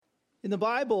In the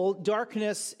Bible,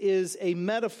 darkness is a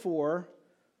metaphor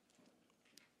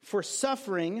for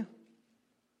suffering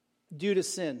due to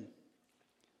sin.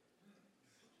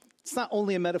 It's not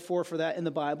only a metaphor for that in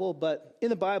the Bible, but in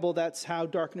the Bible, that's how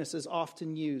darkness is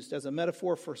often used, as a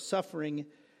metaphor for suffering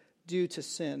due to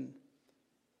sin.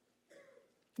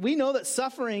 We know that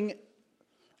suffering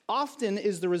often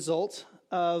is the result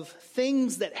of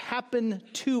things that happen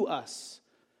to us,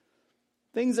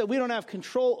 things that we don't have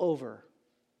control over,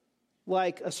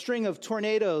 like a string of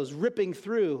tornadoes ripping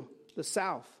through the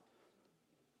South.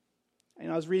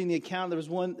 And I was reading the account, there was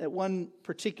one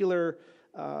particular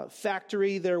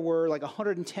factory, there were like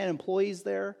 110 employees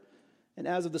there. And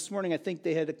as of this morning, I think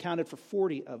they had accounted for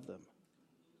 40 of them.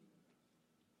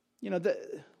 You know,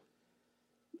 the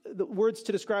words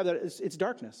to describe that, it's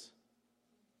darkness.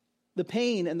 The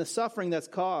pain and the suffering that's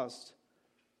caused.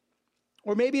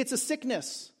 Or maybe it's a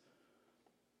sickness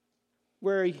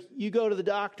where you go to the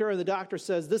doctor and the doctor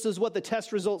says, this is what the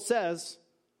test result says.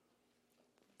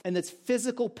 And it's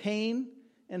physical pain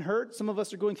and hurt. Some of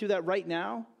us are going through that right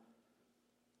now.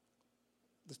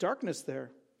 There's darkness there.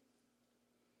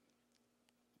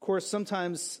 Of course,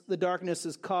 sometimes the darkness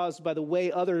is caused by the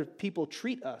way other people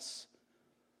treat us.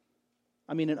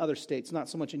 I mean, in other states, not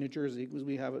so much in New Jersey, because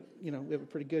we have it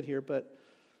pretty good here. But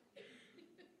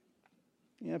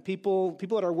people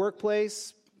at our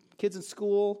workplace, kids in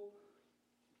school,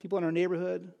 people in our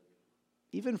neighborhood,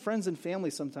 even friends and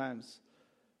family sometimes,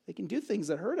 they can do things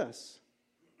that hurt us.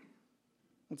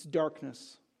 It's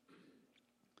darkness.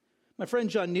 My friend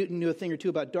John Newton knew a thing or two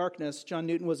about darkness. John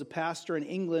Newton was a pastor in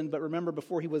England, but remember,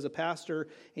 before he was a pastor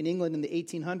in England in the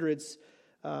 1800s,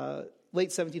 late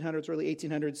 1700s, early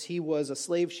 1800s, he was a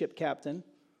slave ship captain.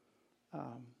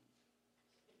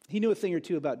 He knew a thing or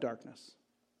two about darkness,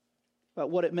 about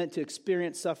what it meant to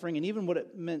experience suffering, and even what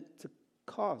it meant to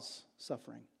cause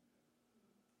suffering.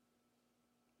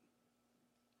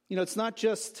 You know, it's not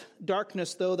just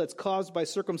darkness, though, that's caused by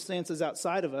circumstances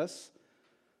outside of us.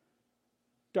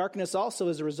 Darkness also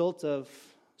is a result of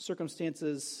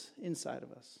circumstances inside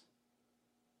of us.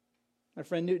 My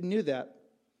friend Newton knew that.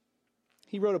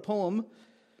 He wrote a poem.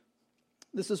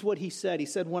 This is what he said. He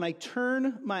said, "When I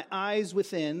turn my eyes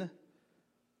within,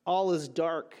 all is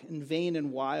dark and vain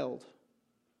and wild,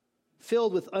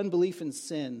 filled with unbelief and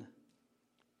sin.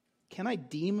 Can I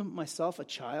deem myself a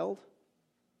child?"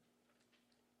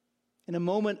 In a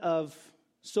moment of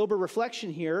sober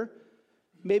reflection here,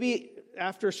 maybe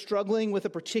after struggling with a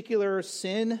particular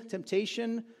sin,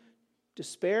 temptation,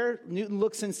 despair, Newton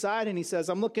looks inside and he says,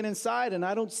 I'm looking inside and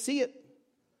I don't see it.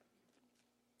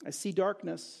 I see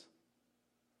darkness.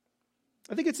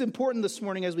 I think it's important this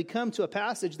morning as we come to a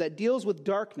passage that deals with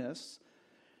darkness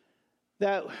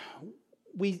that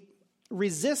we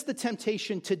resist the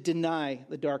temptation to deny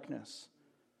the darkness.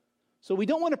 So we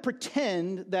don't want to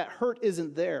pretend that hurt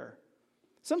isn't there.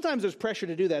 Sometimes there's pressure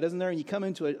to do that, isn't there? And you come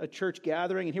into a church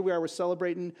gathering, and here we are, we're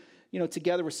celebrating,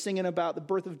 together. We're singing about the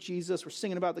birth of Jesus. We're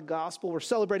singing about the gospel. We're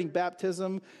celebrating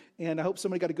baptism. And I hope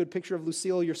somebody got a good picture of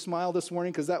Lucille, your smile this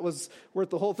morning, because that was worth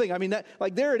the whole thing. I mean,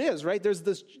 there it is, right? There's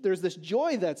this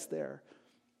joy that's there.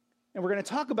 And we're going to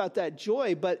talk about that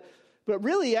joy, but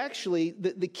really, actually,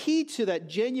 the key to that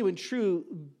genuine, true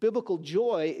biblical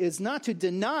joy is not to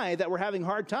deny that we're having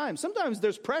hard times. Sometimes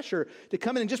there's pressure to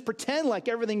come in and just pretend like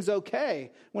everything's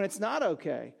okay when it's not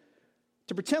okay.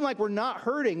 To pretend like we're not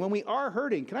hurting when we are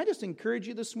hurting. Can I just encourage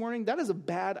you this morning? That is a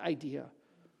bad idea.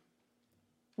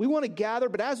 We want to gather,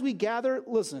 but as we gather,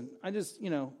 listen, here's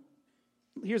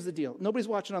the deal. Nobody's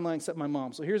watching online except my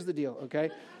mom, so here's the deal, okay?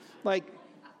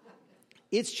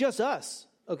 It's just us.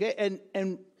 Okay,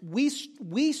 and we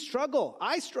struggle.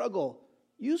 I struggle.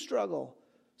 You struggle.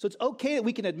 So it's okay that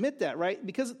we can admit that, right?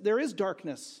 Because there is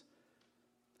darkness.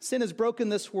 Sin has broken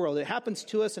this world. It happens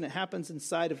to us and it happens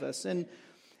inside of us. And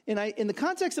in the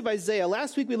context of Isaiah,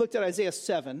 last week we looked at Isaiah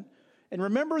 7. And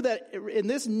remember that in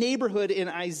this neighborhood in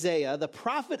Isaiah, the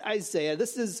prophet Isaiah,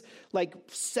 this is like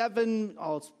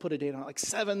let's put a date on it, like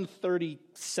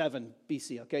 737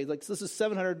 BC, okay? This is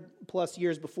 700 plus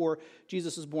years before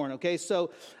Jesus was born, okay?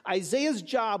 So Isaiah's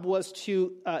job was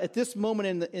to, at this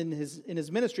moment in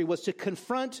his ministry, was to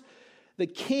confront the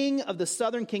king of the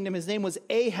southern kingdom. His name was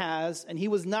Ahaz, and he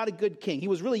was not a good king. He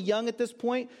was really young at this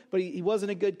point, but he wasn't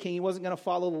a good king. He wasn't going to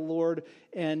follow the Lord.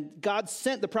 And God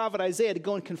sent the prophet Isaiah to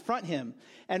go and confront him.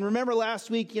 And remember last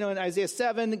week, in Isaiah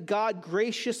 7, God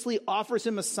graciously offers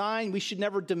him a sign. We should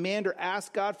never demand or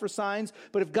ask God for signs,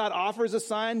 but if God offers a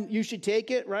sign, you should take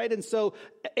it, right? And so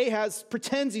Ahaz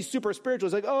pretends he's super spiritual.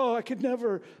 He's like, I could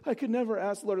never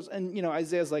ask the Lord. And,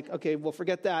 Isaiah's like, okay, well,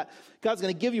 forget that. God's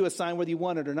going to give you a sign whether you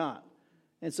want it or not.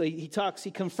 And so he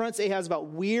confronts Ahaz about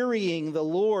wearying the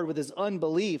Lord with his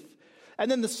unbelief. And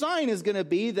then the sign is going to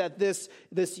be that this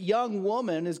young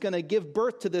woman is going to give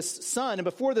birth to this son. And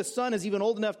before the son is even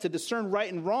old enough to discern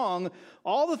right and wrong,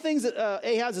 all the things that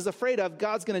Ahaz is afraid of,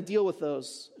 God's going to deal with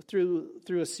those through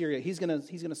Assyria. He's going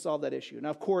to solve that issue. Now,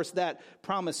 of course, that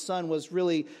promised son was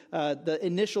really the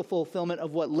initial fulfillment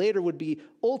of what later would be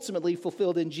ultimately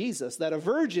fulfilled in Jesus, that a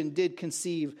virgin did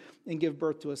conceive and give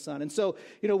birth to a son. And so,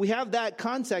 we have that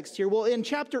context here. Well, in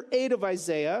chapter 8 of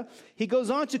Isaiah, he goes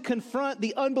on to confront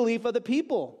the unbelief of the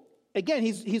people. Again,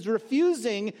 he's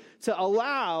refusing to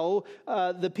allow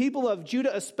the people of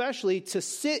Judah especially to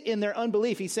sit in their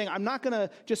unbelief. He's saying, I'm not going to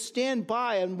just stand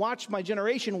by and watch my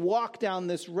generation walk down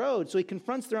this road. So he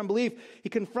confronts their unbelief. He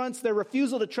confronts their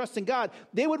refusal to trust in God.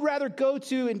 They would rather go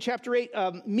to, in chapter 8,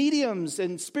 mediums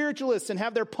and spiritualists and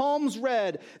have their palms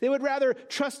read. They would rather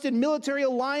trust in military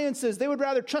alliances. They would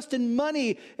rather trust in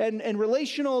money and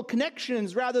relational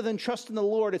connections rather than trust in the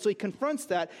Lord. And so he confronts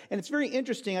that. And it's very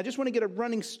interesting. I just want to get a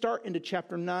running start into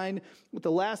chapter 9 with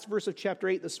the last verse of chapter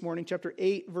 8 this morning, chapter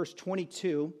 8, verse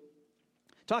 22,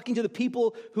 talking to the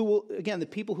people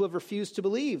who have refused to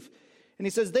believe. And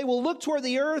he says, they will look toward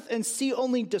the earth and see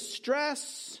only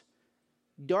distress,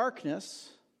 darkness,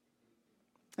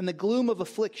 and the gloom of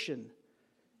affliction,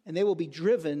 and they will be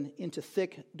driven into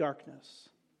thick darkness.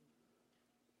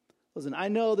 Listen, I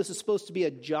know this is supposed to be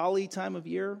a jolly time of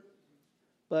year,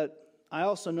 but I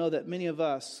also know that many of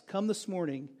us come this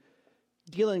morning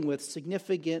dealing with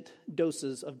significant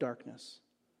doses of darkness.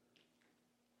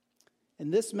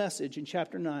 And this message in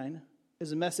chapter 9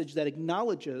 is a message that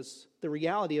acknowledges the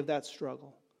reality of that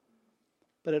struggle.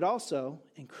 But it also,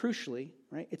 and crucially,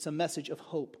 right, it's a message of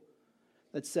hope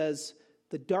that says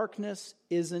the darkness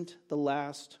isn't the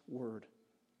last word.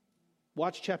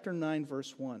 Watch chapter 9,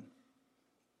 verse 1.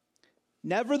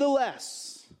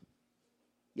 Nevertheless,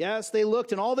 yes, they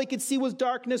looked and all they could see was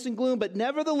darkness and gloom, but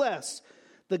nevertheless,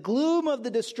 the gloom of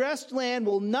the distressed land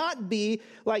will not be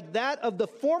like that of the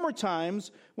former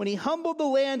times when he humbled the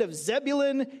land of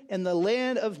Zebulun and the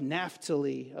land of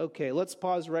Naphtali. Okay, let's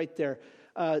pause right there.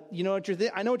 I know what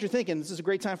you're thinking. This is a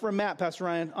great time for a map, Pastor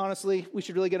Ryan. Honestly, we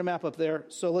should really get a map up there.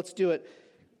 So let's do it.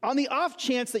 On the off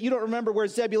chance that you don't remember where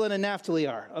Zebulun and Naphtali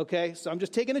are, okay? So I'm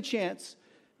just taking a chance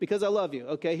because I love you,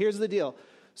 okay? Here's the deal.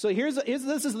 So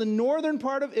this is the northern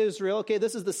part of Israel. Okay,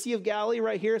 this is the Sea of Galilee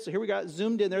right here. So here we got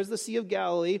zoomed in. There's the Sea of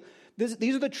Galilee.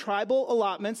 These are the tribal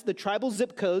allotments, the tribal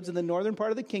zip codes in the northern part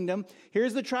of the kingdom.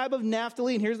 Here's the tribe of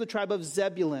Naphtali, and here's the tribe of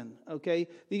Zebulun. Okay,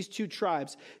 these two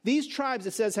tribes. These tribes,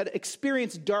 it says, had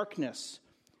experienced darkness.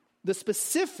 The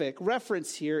specific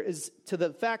reference here is to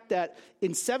the fact that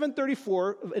in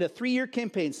 734, in a 3-year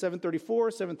campaign,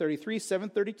 734, 733,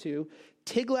 732,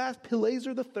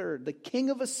 Tiglath-Pileser III, the king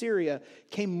of Assyria,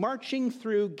 came marching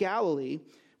through Galilee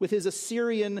with his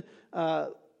Assyrian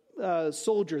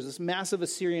soldiers, this massive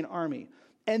Assyrian army.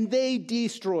 And they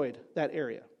destroyed that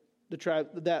area,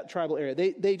 that tribal area.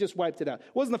 They just wiped it out. It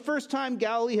wasn't the first time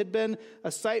Galilee had been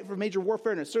a site for major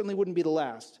warfare, and it certainly wouldn't be the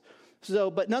last.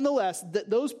 So, but nonetheless,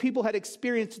 those people had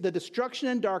experienced the destruction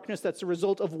and darkness that's a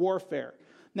result of warfare.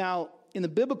 Now, in the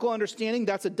biblical understanding,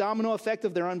 that's a domino effect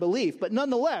of their unbelief. But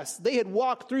nonetheless, they had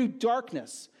walked through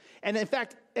darkness. And in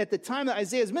fact, at the time that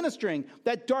Isaiah is ministering,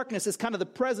 that darkness is kind of the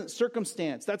present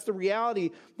circumstance. That's the reality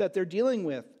that they're dealing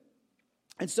with.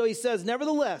 And so he says,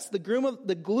 nevertheless, the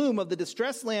gloom of the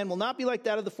distressed land will not be like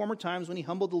that of the former times when he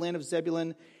humbled the land of Zebulun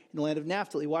and the land of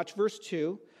Naphtali. Watch verse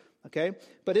 2. Okay,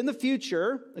 but in the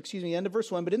future, end of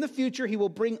verse 1, but in the future he will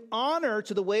bring honor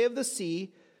to the way of the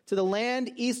sea, to the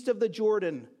land east of the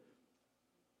Jordan,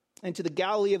 and to the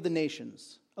Galilee of the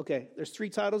nations. Okay, there's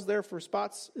 3 titles there for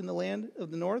spots in the land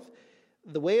of the north.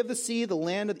 The way of the sea, the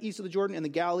land of the east of the Jordan, and the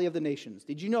Galilee of the nations.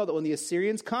 Did you know that when the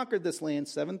Assyrians conquered this land,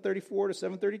 734 to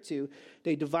 732,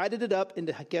 they divided it up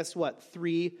into, guess what,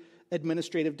 3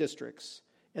 administrative districts.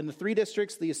 And the 3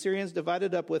 districts the Assyrians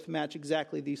divided up with match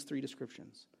exactly these 3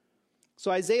 descriptions. So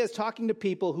Isaiah is talking to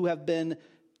people who have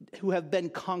been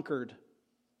conquered.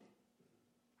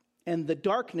 And the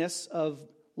darkness of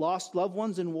lost loved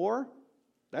ones in war,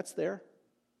 that's there.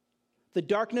 The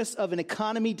darkness of an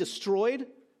economy destroyed,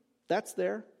 that's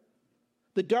there.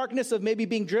 The darkness of maybe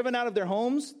being driven out of their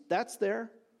homes, that's there.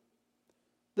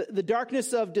 The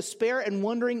darkness of despair and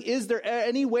wondering, is there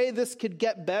any way this could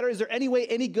get better? Is there any way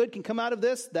any good can come out of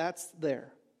this? That's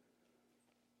there.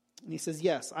 And he says,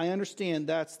 yes, I understand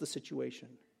that's the situation.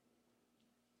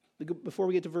 Before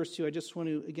we get to verse 2, I just want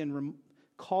to, again,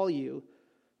 call you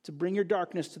to bring your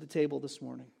darkness to the table this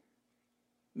morning.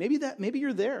 Maybe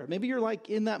you're there. Maybe you're like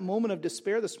in that moment of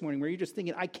despair this morning where you're just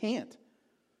thinking, I can't.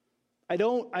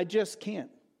 I just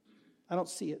can't. I don't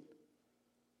see it.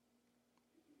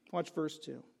 Watch verse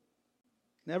 2.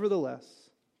 Nevertheless,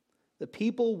 the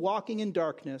people walking in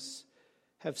darkness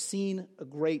have seen a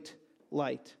great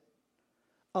light.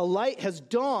 A light has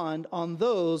dawned on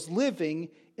those living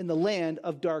in the land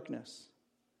of darkness.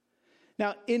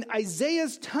 Now, in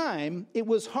Isaiah's time, it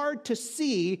was hard to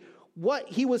see what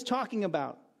he was talking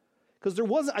about because there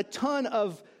wasn't a ton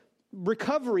of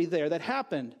recovery there that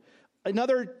happened.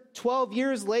 Another 12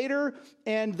 years later,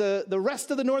 and the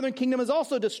rest of the northern kingdom is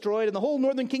also destroyed, and the whole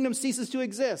northern kingdom ceases to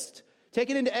exist,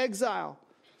 taken into exile.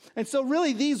 And so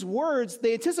really these words,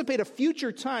 they anticipate a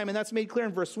future time, and that's made clear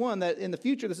in verse 1 that in the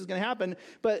future this is going to happen.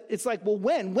 But it's like, well,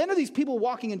 when? When are these people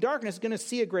walking in darkness going to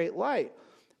see a great light?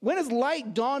 When has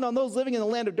light dawned on those living in the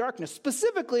land of darkness,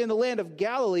 specifically in the land of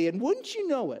Galilee? And wouldn't you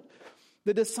know it,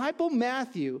 the disciple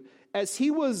Matthew, as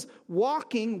he was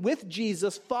walking with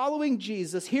Jesus, following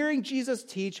Jesus, hearing Jesus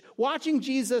teach, watching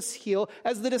Jesus heal,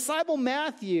 as the disciple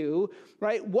Matthew,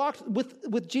 right, walked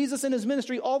with Jesus in his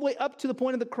ministry all the way up to the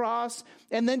point of the cross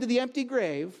and then to the empty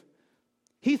grave,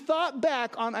 he thought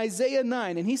back on Isaiah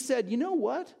 9 and he said, you know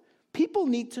what? People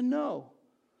need to know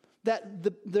that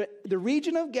the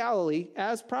region of Galilee,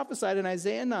 as prophesied in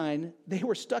Isaiah 9, they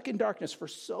were stuck in darkness for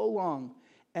so long,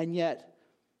 and yet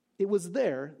it was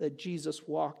there that Jesus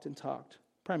walked and talked,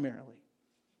 primarily.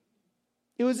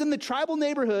 It was in the tribal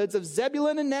neighborhoods of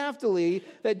Zebulun and Naphtali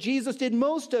that Jesus did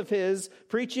most of his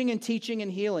preaching and teaching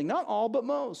and healing. Not all, but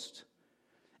most.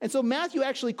 And so Matthew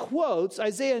actually quotes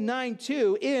Isaiah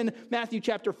 9:2 in Matthew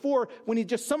chapter 4 when he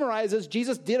just summarizes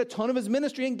Jesus did a ton of his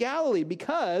ministry in Galilee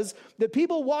because the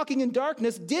people walking in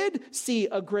darkness did see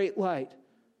a great light.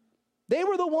 They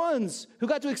were the ones who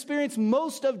got to experience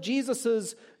most of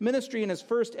Jesus' ministry in his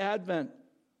first advent.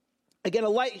 Again, a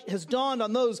light has dawned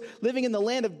on those living in the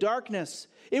land of darkness.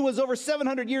 It was over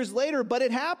 700 years later, but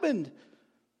it happened.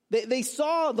 They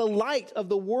saw the light of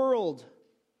the world.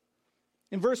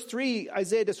 In verse 3,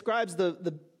 Isaiah describes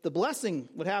the blessing,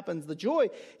 what happens, the joy.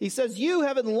 He says, you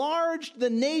have enlarged the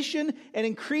nation and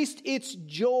increased its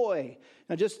joy.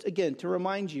 Now just again, to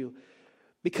remind you,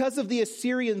 because of the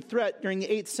Assyrian threat during the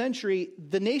 8th century,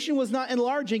 the nation was not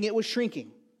enlarging, it was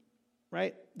shrinking,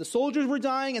 right? The soldiers were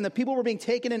dying and the people were being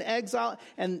taken in exile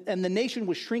and the nation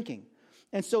was shrinking.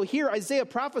 And so here Isaiah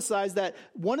prophesies that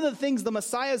one of the things the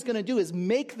Messiah is going to do is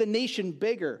make the nation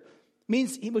bigger,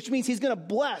 which means he's going to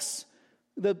bless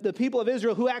the people of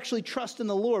Israel who actually trust in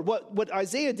the Lord. What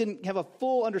Isaiah didn't have a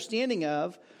full understanding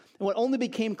of, and what only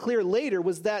became clear later,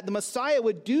 was that the Messiah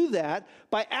would do that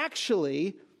by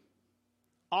actually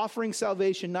offering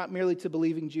salvation not merely to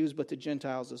believing Jews, but to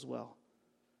Gentiles as well.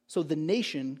 So the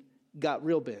nation got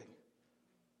real big.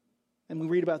 And we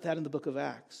read about that in the book of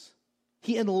Acts.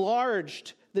 He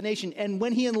enlarged the nation. And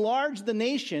when he enlarged the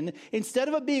nation, instead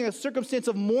of it being a circumstance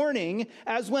of mourning,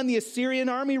 as when the Assyrian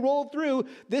army rolled through,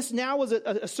 this now was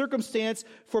a circumstance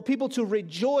for people to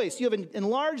rejoice. You have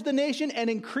enlarged the nation and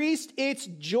increased its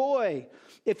joy.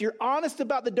 If you're honest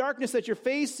about the darkness that you're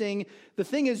facing, the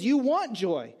thing is you want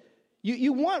joy.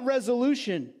 You want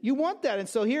resolution. You want that. And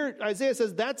so here Isaiah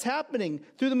says that's happening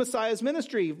through the Messiah's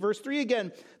ministry. Verse 3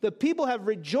 again, the people have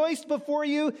rejoiced before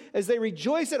you as they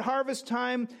rejoice at harvest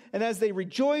time and as they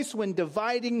rejoice when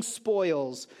dividing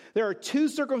spoils. There are two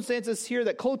circumstances here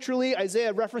that culturally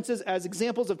Isaiah references as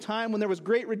examples of time when there was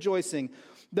great rejoicing.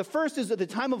 The first is at the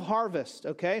time of harvest,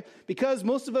 okay? Because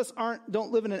most of us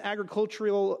don't live in an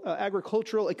agricultural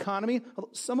economy.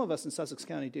 Some of us in Sussex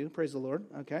County do, praise the Lord,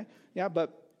 okay? Yeah,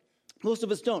 but most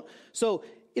of us don't. So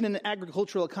in an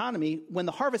agricultural economy, when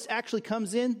the harvest actually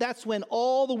comes in, that's when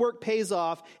all the work pays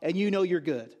off and you know you're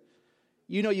good.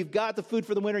 You know you've got the food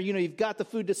for the winter. You know you've got the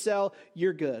food to sell.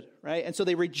 You're good, right? And so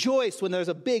they rejoice when there's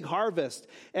a big harvest.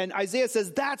 And Isaiah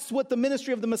says that's what the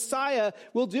ministry of the Messiah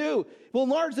will do. Will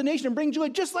enlarge the nation and bring joy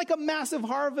just like a massive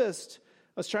harvest.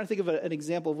 I was trying to think of an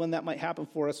example of when that might happen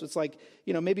for us. It's like,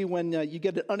 maybe when you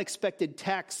get an unexpected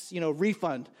tax,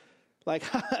 refund. Like,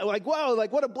 wow,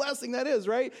 like what a blessing that is,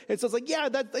 right? And so it's like, yeah,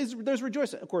 there's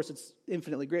rejoicing. Of course, it's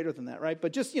infinitely greater than that, right?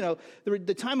 But just,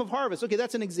 the time of harvest, okay,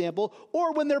 that's an example.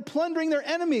 Or when they're plundering their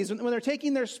enemies, when they're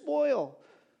taking their spoil.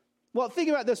 Well, think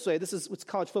about it this way. This is what's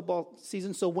college football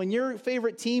season. So when your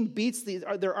favorite team beats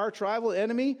their arch rival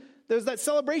enemy, there's that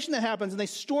celebration that happens and they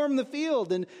storm the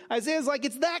field. And Isaiah's like,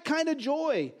 it's that kind of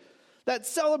joy. That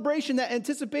celebration, that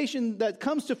anticipation that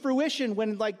comes to fruition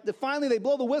when finally they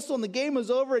blow the whistle and the game is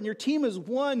over and your team has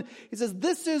won. He says,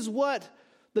 this is what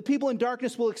the people in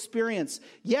darkness will experience.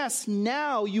 Yes,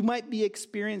 now you might be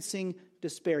experiencing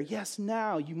despair. Yes,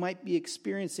 now you might be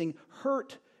experiencing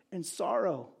hurt and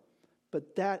sorrow.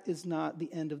 But that is not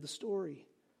the end of the story.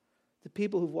 The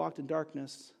people who've walked in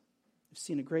darkness have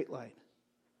seen a great light.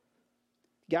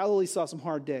 Galilee saw some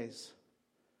hard days.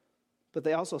 but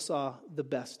they also saw the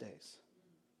best days.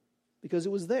 Because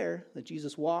it was there that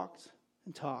Jesus walked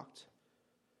and talked.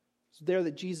 It was there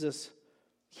that Jesus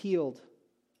healed.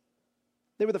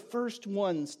 They were the first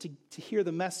ones to hear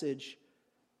the message,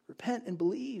 repent and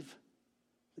believe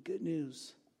the good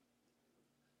news.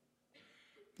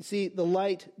 You see, the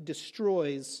light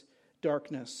destroys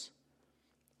darkness.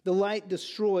 The light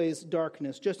destroys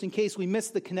darkness. Just in case we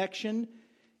missed the connection,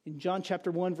 in John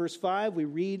chapter 1, verse 5, we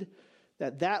read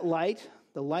that light,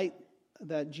 the light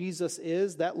that Jesus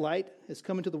is, that light has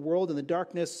come into the world, and the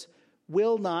darkness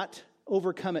will not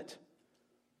overcome it.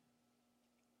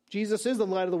 Jesus is the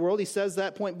light of the world. He says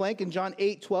that point blank in John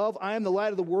 8:12. I am the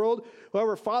light of the world.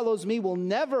 Whoever follows me will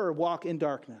never walk in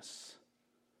darkness.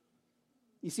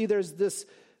 You see, there's this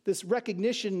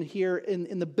recognition here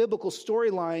in the biblical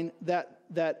storyline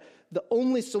that the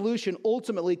only solution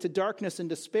ultimately to darkness and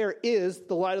despair is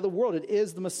the light of the world. It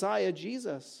is the Messiah,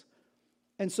 Jesus.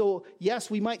 And so, yes,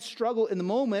 we might struggle in the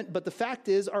moment, but the fact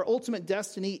is our ultimate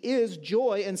destiny is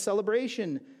joy and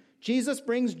celebration. Jesus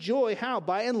brings joy. How?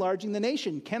 By enlarging the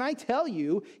nation. Can I tell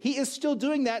you, he is still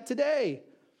doing that today.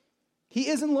 He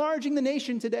is enlarging the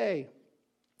nation today.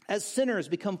 As sinners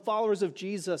become followers of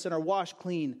Jesus and are washed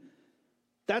clean,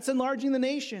 that's enlarging the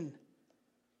nation.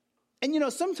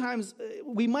 And sometimes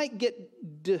we might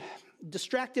get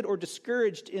distracted or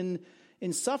discouraged in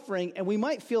suffering, and we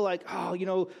might feel like,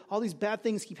 all these bad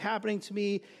things keep happening to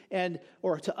me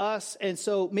or to us, and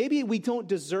so maybe we don't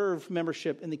deserve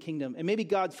membership in the kingdom, and maybe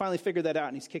God finally figured that out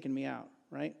and he's kicking me out,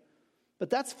 right? But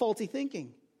that's faulty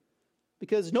thinking,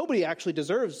 because nobody actually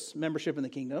deserves membership in the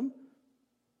kingdom,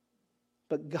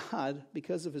 but God,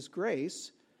 because of his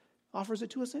grace, offers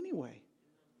it to us anyway.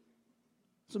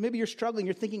 So maybe you're struggling,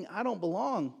 you're thinking, I don't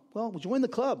belong. Well, join the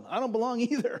club. I don't belong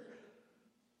either.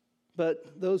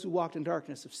 But those who walked in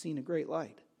darkness have seen a great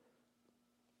light.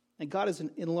 And God is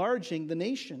enlarging the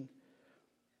nation.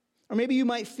 Or maybe you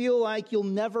might feel like you'll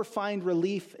never find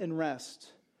relief and rest.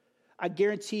 I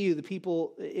guarantee you the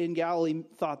people in Galilee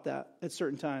thought that at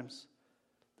certain times,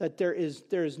 that there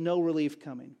is no relief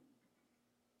coming.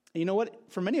 And you know what?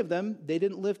 For many of them, they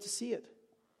didn't live to see it.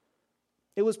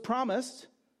 It was promised,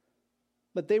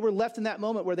 but they were left in that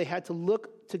moment where they had to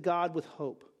look to God with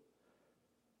hope.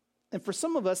 And for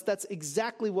some of us, that's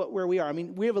exactly where we are. I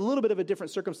mean, we have a little bit of a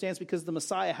different circumstance because the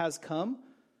Messiah has come.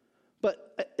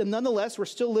 But nonetheless, we're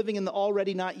still living in the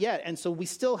already not yet. And so we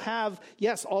still have,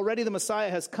 yes, already the Messiah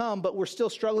has come, but we're still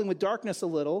struggling with darkness a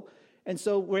little. And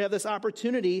so we have this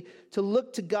opportunity to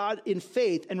look to God in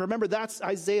faith. And remember, that's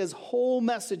Isaiah's whole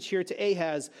message here to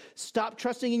Ahaz. Stop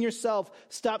trusting in yourself.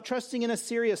 Stop trusting in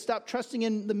Assyria. Stop trusting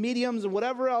in the mediums and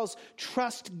whatever else.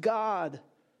 Trust God.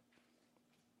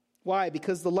 Why?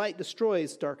 Because the light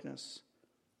destroys darkness.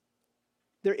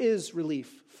 There is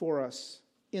relief for us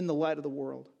in the light of the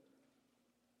world.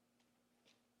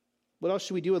 What else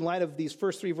should we do in light of these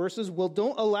first three verses? Well,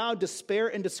 don't allow despair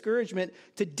and discouragement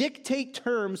to dictate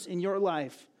terms in your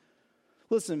life.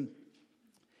 Listen,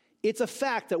 it's a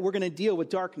fact that we're going to deal with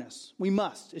darkness. We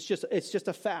must. It's just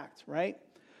a fact, right?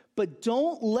 But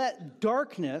don't let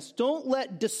darkness, don't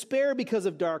let despair because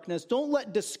of darkness, don't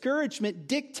let discouragement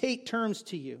dictate terms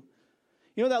to you.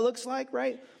 You know what that looks like,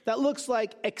 right? That looks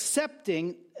like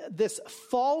accepting this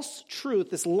false truth,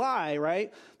 this lie,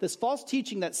 right? This false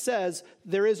teaching that says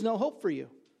there is no hope for you.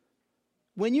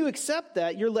 When you accept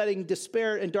that, you're letting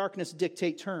despair and darkness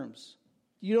dictate terms.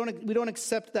 We don't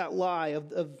accept that lie of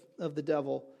the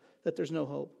devil that there's no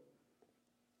hope.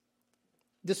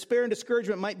 Despair and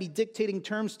discouragement might be dictating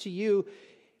terms to you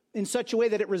in such a way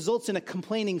that it results in a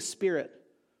complaining spirit,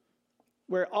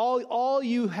 where all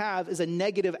you have is a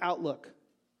negative outlook.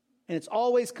 And it's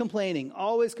always complaining,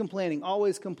 always complaining,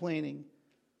 always complaining.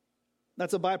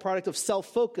 That's a byproduct of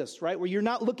self-focus, right? Where you're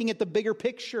not looking at the bigger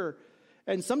picture.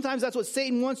 And sometimes that's what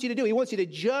Satan wants you to do. He wants you to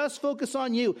just focus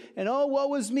on you. And, oh,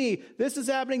 woe is me. This is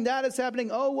happening, that is happening.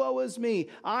 Oh, woe is me.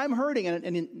 I'm hurting.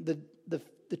 And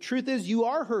the truth is you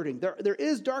are hurting. There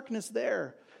is darkness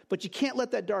there. But you can't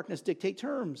let that darkness dictate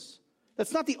terms.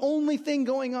 That's not the only thing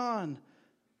going on.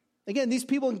 Again, these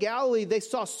people in Galilee, they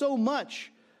saw so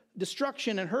much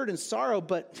destruction and hurt and sorrow,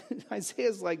 but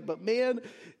Isaiah's like, but man,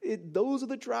 those are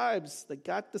the tribes that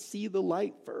got to see the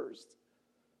light first.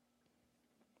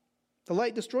 The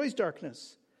light destroys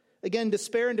darkness. Again,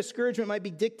 despair and discouragement might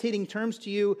be dictating terms to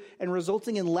you and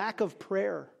resulting in lack of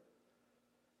prayer.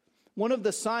 One of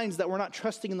the signs that we're not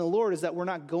trusting in the Lord is that we're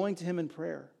not going to him in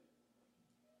prayer.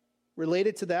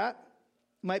 Related to that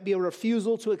might be a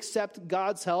refusal to accept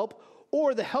God's help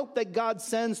or the help that God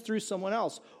sends through someone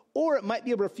else. Or it might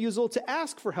be a refusal to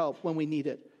ask for help when we need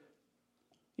it.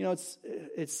 You know,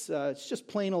 it's just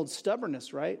plain old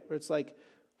stubbornness, right? Where it's like,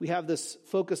 We have this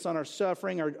focus on our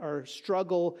suffering, our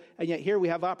struggle, and yet here we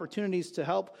have opportunities to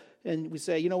help, and we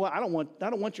say, you know what, I don't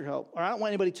want your help, or I don't want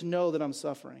anybody to know that I'm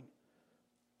suffering.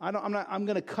 I'm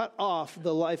going to cut off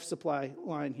the life supply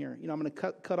line here. I'm going to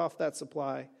cut off that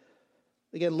supply.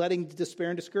 Again, letting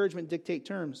despair and discouragement dictate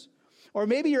terms. Or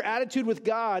maybe your attitude with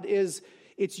God is,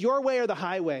 it's your way or the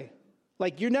highway.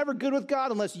 Like, you're never good with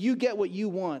God unless you get what you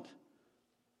want.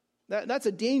 That's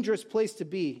a dangerous place to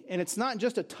be. And it's not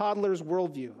just a toddler's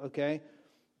worldview, okay?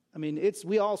 I mean,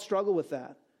 we all struggle with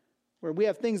that, where we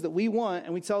have things that we want,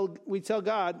 and we tell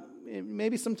God,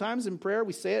 maybe sometimes in prayer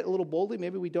we say it a little boldly,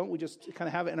 maybe we don't, we just kind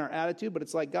of have it in our attitude, but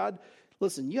it's like, God,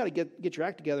 listen, you got to get your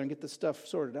act together and get this stuff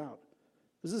sorted out.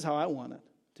 This is how I want it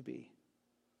to be.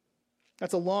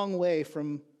 That's a long way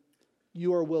from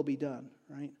your will be done,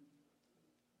 right?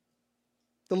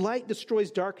 The light destroys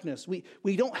darkness. We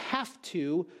don't have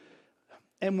to,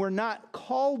 and we're not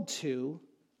called to,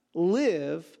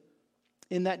 live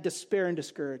in that despair and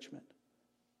discouragement.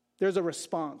 There's a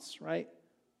response, right?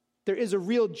 There is a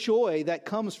real joy that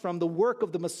comes from the work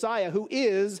of the Messiah, who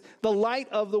is the light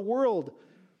of the world.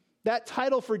 That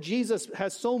title for Jesus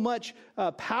has so much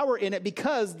power in it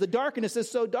because the darkness is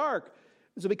so dark.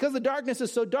 So because the darkness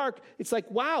is so dark, it's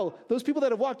like, wow, those people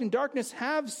that have walked in darkness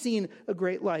have seen a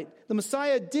great light. The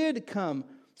Messiah did come.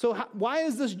 So why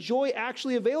is this joy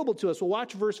actually available to us? Well,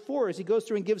 watch verse 4 as he goes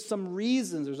through and gives some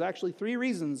reasons. There's actually 3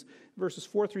 reasons, verses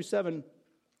 4 through 7,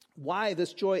 why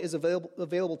this joy is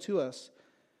available to us.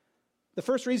 The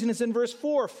first reason is in verse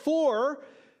 4. For,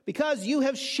 because you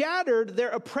have shattered their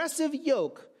oppressive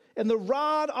yoke, and the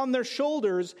rod on their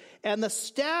shoulders, and the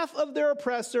staff of their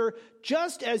oppressor,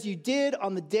 just as you did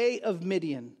on the day of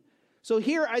Midian. So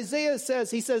here Isaiah says,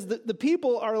 the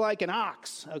people are like an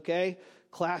ox, okay?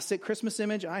 Classic Christmas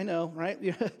image, I know, right?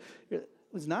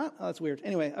 It's not? Oh, that's weird.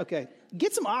 Anyway, okay.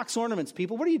 Get some ox ornaments,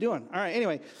 people. What are you doing? All right,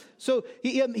 anyway. So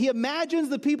he imagines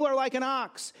the people are like an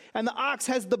ox, and the ox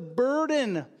has the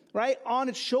burden, right, on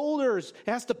its shoulders.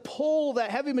 It has to pull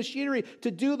that heavy machinery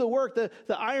to do the work, the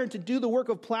iron to do the work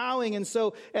of plowing. And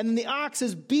then the ox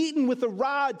is beaten with a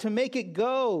rod to make it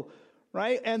go,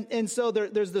 right? And so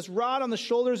there's this rod on the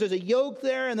shoulders, there's a yoke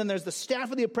there, and then there's the staff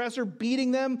of the oppressor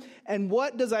beating them. And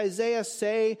what does Isaiah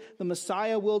say the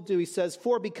Messiah will do? He says,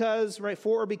 for because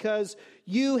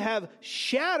you have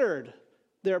shattered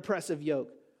their oppressive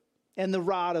yoke and the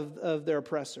rod of their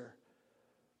oppressor.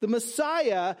 The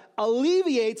Messiah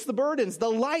alleviates the burdens.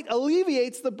 The light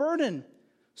alleviates the burden.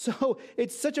 So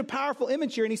it's such a powerful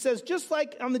image here. And he says, just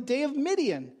like on the day of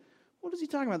Midian. What is he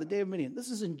talking about, the day of Midian?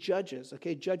 This is in Judges,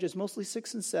 okay? Judges mostly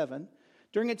 6 and 7.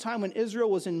 During a time when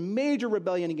Israel was in major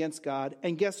rebellion against God.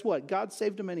 And guess what? God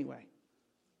saved them anyway.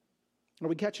 Are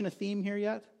we catching a theme here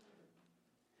yet?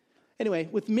 Anyway,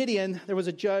 with Midian, there was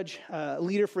a judge, a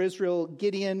leader for Israel,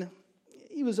 Gideon.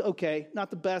 He was okay. Not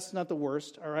the best, not the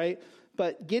worst, all right?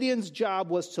 But Gideon's job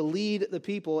was to lead the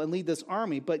people and lead this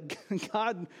army. But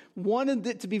God wanted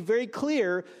it to be very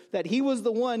clear that he was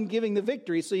the one giving the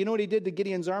victory. So you know what he did to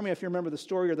Gideon's army, if you remember the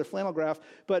story or the flannel graph.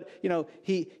 But,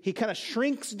 he kind of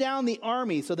shrinks down the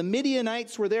army. So the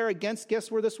Midianites were there against, guess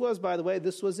where this was, by the way?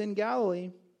 This was in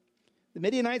Galilee. The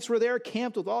Midianites were there,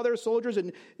 camped with all their soldiers.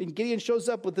 And Gideon shows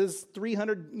up with his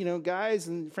 300, guys.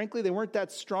 And frankly, they weren't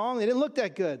that strong. They didn't look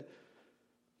that good.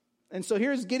 And so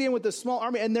here's Gideon with this small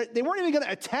army, and they weren't even going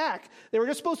to attack. They were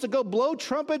just supposed to go blow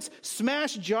trumpets,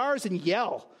 smash jars, and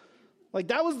yell. Like,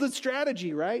 that was the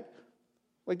strategy, right?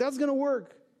 Like, that's going to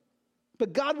work.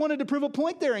 But God wanted to prove a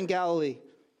point there in Galilee.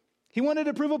 He wanted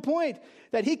to prove a point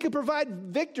that he could provide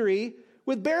victory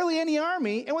with barely any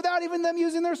army and without even them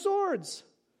using their swords.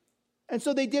 And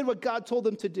so they did what God told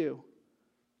them to do.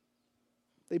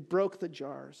 They broke the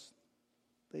jars.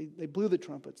 They blew the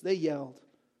trumpets. They yelled,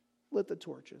 lit the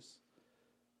torches.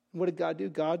 And what did God do?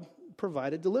 God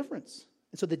provided deliverance.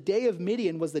 And so the day of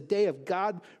Midian was the day of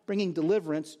God bringing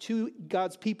deliverance to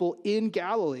God's people in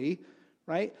Galilee,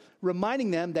 right?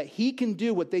 Reminding them that he can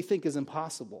do what they think is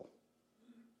impossible.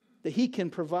 That he can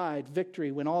provide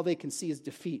victory when all they can see is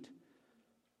defeat.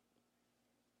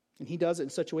 And he does it in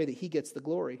such a way that he gets the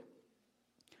glory.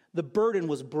 The burden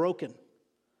was broken.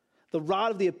 The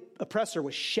rod of the oppressor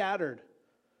was shattered.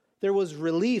 There was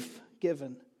relief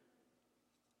given.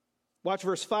 Watch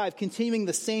verse 5, continuing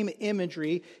the same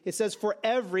imagery. It says,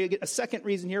 a second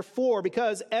reason here,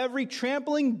 because every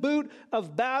trampling boot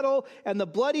of battle and the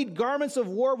bloodied garments of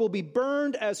war will be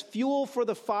burned as fuel for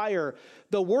the fire.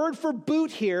 The word for boot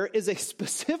here is a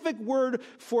specific word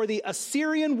for the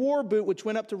Assyrian war boot, which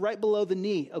went up to right below the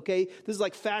knee, okay? This is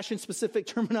like fashion-specific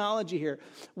terminology here.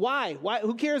 Why?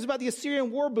 Who cares about the Assyrian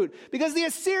war boot? Because the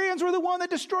Assyrians were the one that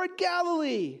destroyed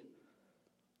Galilee.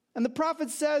 And the prophet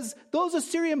says, those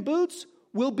Assyrian boots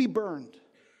will be burned.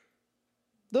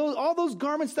 All those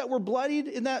garments that were bloodied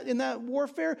in that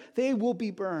warfare, they will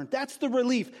be burned. That's the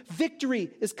relief. Victory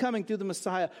is coming through the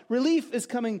Messiah. Relief is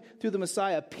coming through the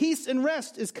Messiah. Peace and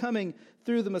rest is coming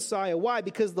through the Messiah. Why?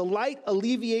 Because the light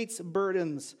alleviates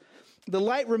burdens. The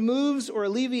light removes or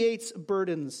alleviates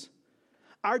burdens.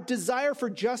 Our desire for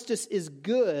justice is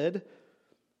good,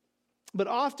 but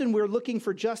often we're looking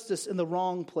for justice in the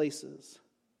wrong places.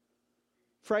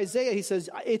 For Isaiah, he says,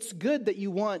 it's good that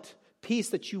you want peace,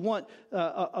 that you want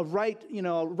a right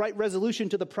resolution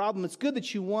to the problem. It's good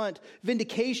that you want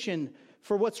vindication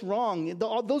for what's wrong.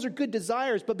 Those are good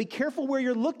desires, but be careful where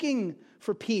you're looking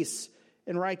for peace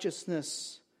and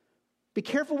righteousness. Be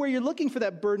careful where you're looking for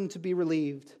that burden to be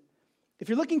relieved. If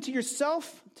you're looking to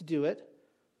yourself to do it,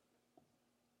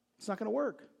 it's not going to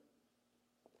work.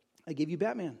 I gave you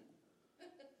Batman.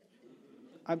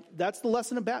 That's the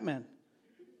lesson of Batman.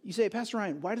 You say, Pastor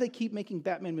Ryan, why do they keep making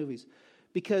Batman movies?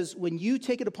 Because when you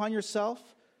take it upon yourself,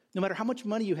 no matter how much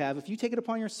money you have, if you take it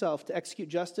upon yourself to execute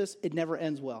justice, it never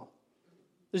ends well.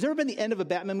 There's never been the end of a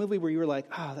Batman movie where you were like,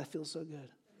 that feels so good.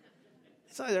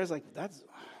 It's like, there's like, I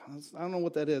don't know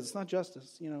what that is. It's not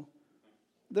justice,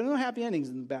 There are no happy endings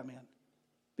in Batman.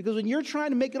 Because when you're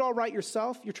trying to make it all right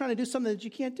yourself, you're trying to do something that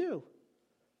you can't do.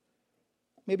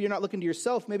 Maybe you're not looking to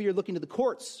yourself. Maybe you're looking to the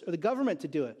courts or the government to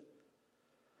do it.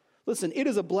 Listen, it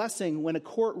is a blessing when a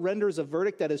court renders a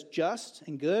verdict that is just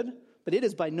and good, but it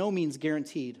is by no means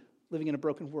guaranteed living in a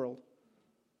broken world.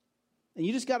 And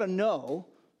you just got to know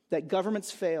that governments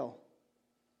fail.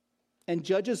 And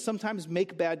judges sometimes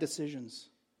make bad decisions.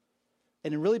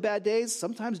 And in really bad days,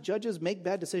 sometimes judges make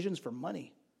bad decisions for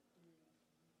money.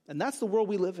 And that's the world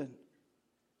we live in.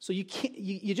 So you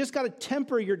just got to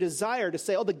temper your desire to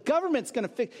say, the government's going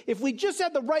to fix. If we just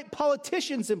had the right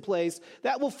politicians in place,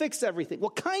 that will fix everything. Well,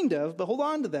 kind of, but hold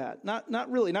on to that.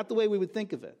 Not really, not the way we would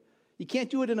think of it. You can't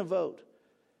do it in a vote.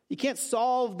 You can't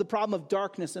solve the problem of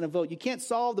darkness in a vote. You can't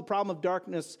solve the problem of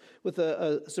darkness with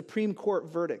a Supreme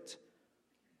Court verdict.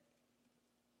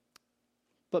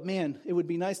 But man, it would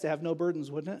be nice to have no burdens,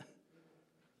 wouldn't it?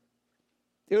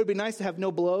 It would be nice to have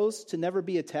no blows, to never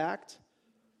be attacked.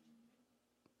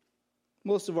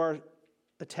 Most of our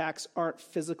attacks aren't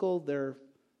physical, they're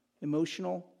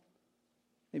emotional,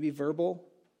 maybe verbal,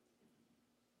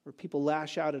 where people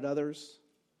lash out at others.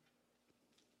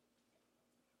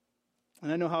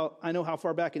 And I know how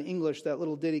far back in English that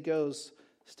little ditty goes.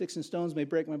 Sticks and stones may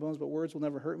break my bones, but words will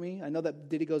never hurt me. I know that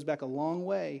ditty goes back a long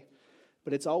way,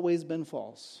 but it's always been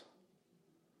false.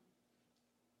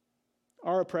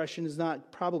 Our oppression is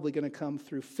not probably going to come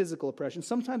through physical oppression.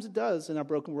 Sometimes it does in our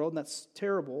broken world, and that's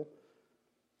terrible.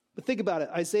 But think about it.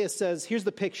 Isaiah says, here's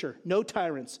the picture. No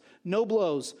tyrants, no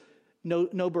blows,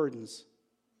 no burdens.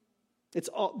 It's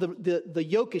all the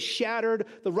yoke is shattered.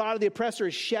 The rod of the oppressor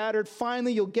is shattered.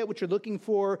 Finally, you'll get what you're looking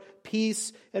for,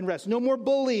 peace and rest. No more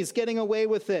bullies getting away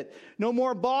with it. No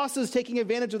more bosses taking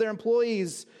advantage of their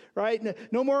employees, right?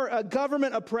 No more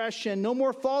government oppression. No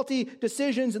more faulty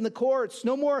decisions in the courts.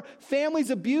 No more families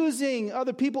abusing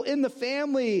other people in the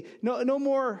family. No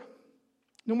more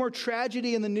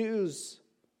tragedy in the news.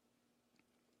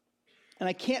 And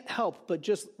I can't help but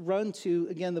just run to,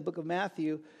 again, the book of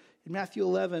Matthew. In Matthew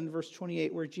 11, verse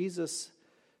 28, where Jesus,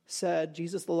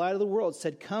 the light of the world,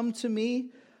 said, "Come to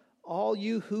me, all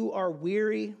you who are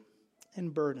weary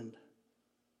and burdened,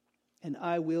 and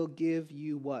I will give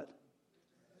you" what?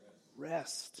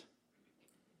 Rest.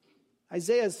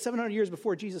 Isaiah is 700 years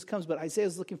before Jesus comes, but Isaiah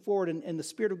is looking forward, and the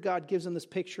Spirit of God gives him this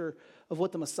picture of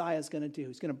what the Messiah is going to do.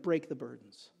 He's going to break the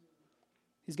burdens.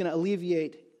 He's going to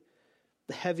alleviate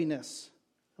the heaviness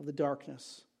of the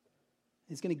darkness.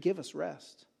 He's going to give us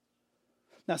rest.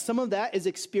 Now, some of that is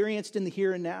experienced in the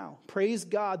here and now. Praise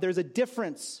God. There's a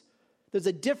difference. There's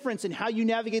a difference in how you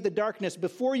navigate the darkness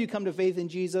before you come to faith in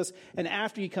Jesus and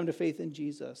after you come to faith in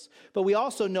Jesus. But we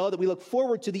also know that we look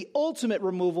forward to the ultimate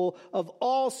removal of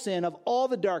all sin, of all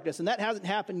the darkness, and that hasn't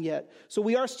happened yet. So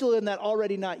we are still in that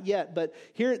already not yet. But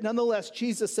here, nonetheless,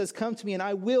 Jesus says, "Come to me and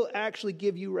I will actually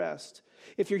give you rest."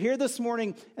 If you're here this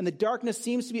morning and the darkness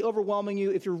seems to be overwhelming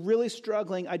you, if you're really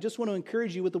struggling, I just want to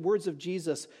encourage you with the words of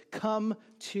Jesus. Come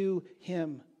to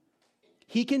him.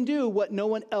 He can do what no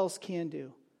one else can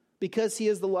do because he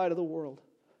is the light of the world,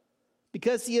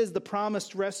 because he is the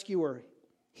promised rescuer.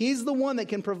 He's the one that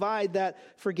can provide that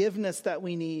forgiveness that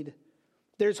we need.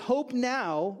 There's hope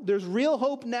now. There's real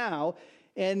hope now,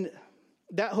 and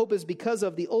that hope is because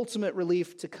of the ultimate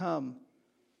relief to come.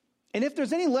 And if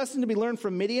there's any lesson to be learned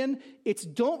from Midian, it's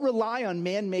don't rely on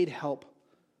man-made help.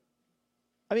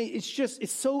 I mean,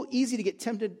 it's so easy to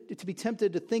be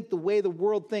tempted to think the way the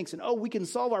world thinks. And, we can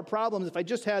solve our problems if I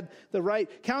just had the right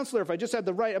counselor, if I just had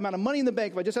the right amount of money in the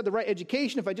bank, if I just had the right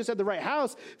education, if I just had the right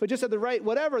house, if I just had the right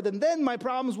whatever, then my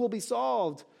problems will be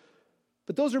solved.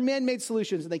 But those are man-made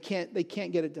solutions, and they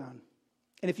can't get it done.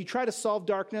 And if you try to solve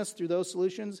darkness through those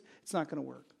solutions, it's not going to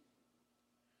work.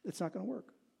 It's not going to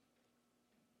work.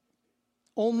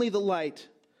 Only the light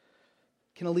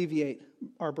can alleviate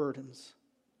our burdens.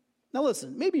 Now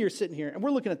listen, maybe you're sitting here and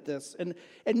we're looking at this, and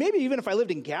maybe even if I lived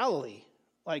in Galilee,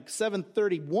 like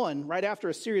 731, right after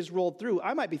a series rolled through,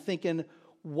 I might be thinking,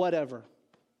 whatever.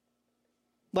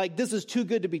 Like, this is too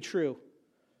good to be true.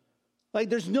 Like,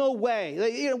 there's no way.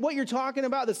 Like, what you're talking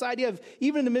about, this idea of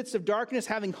even in the midst of darkness,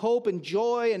 having hope and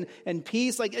joy and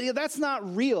peace, like, that's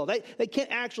not real. That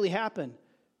can't actually happen.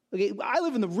 Okay, I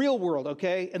live in the real world,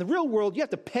 okay? In the real world, you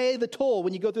have to pay the toll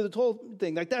when you go through the toll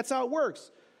thing. Like, that's how it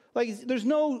works. Like, there's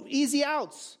no easy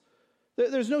outs.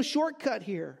 There's no shortcut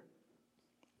here.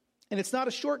 And it's not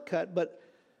a shortcut, but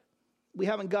we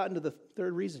haven't gotten to the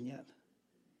third reason yet.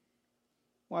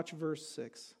 Watch verse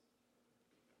 6.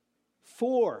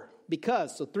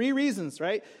 Because, so three reasons,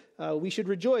 right? We should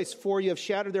rejoice, for you have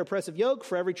shattered their oppressive yoke,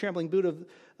 for every trampling boot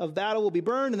of battle will be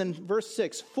burned. And then verse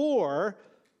 6, for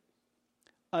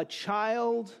a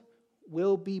child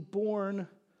will be born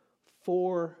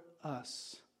for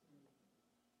us.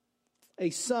 A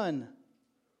son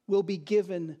will be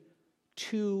given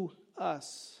to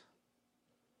us.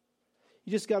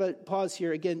 You just got to pause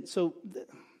here again. So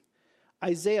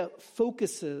Isaiah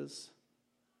focuses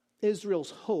Israel's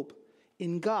hope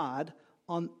in God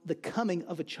on the coming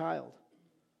of a child.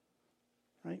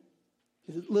 Right?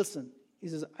 He says, listen, he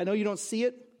says, I know you don't see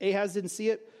it. Ahaz didn't see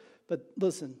it. But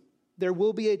listen, there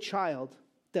will be a child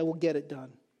that will get it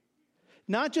done.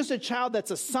 Not just a child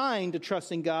that's assigned to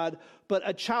trust in God, but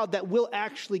a child that will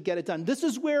actually get it done. This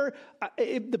is where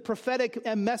the prophetic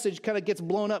message kind of gets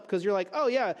blown up, because you're like, oh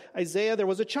yeah, Isaiah, there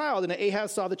was a child, and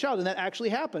Ahaz saw the child, and that actually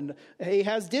happened.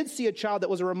 Ahaz did see a child that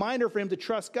was a reminder for him to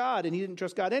trust God, and he didn't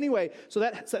trust God anyway, so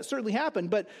that certainly happened,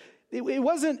 but it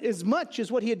wasn't as much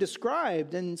as what he had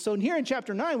described. And so here in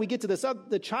chapter 9, we get to this,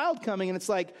 the child coming, and it's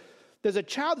like, there's a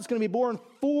child that's going to be born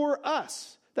for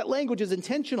us. That language is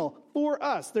intentional, for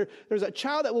us. There's a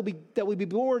child that will be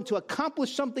born to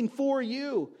accomplish something for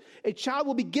you. A child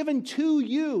will be given to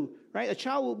you, right? A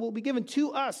child will be given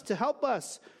to us to help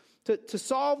us to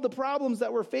solve the problems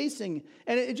that we're facing.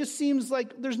 And it just seems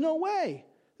like there's no way.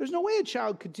 There's no way a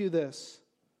child could do this.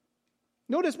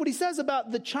 Notice what he says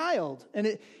about the child.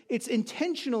 And it's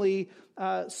intentionally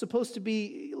supposed to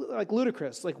be like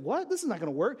ludicrous. Like, what? This is not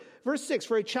going to work. Verse 6,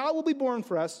 for a child will be born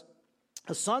for us.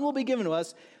 A son will be given to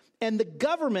us, and the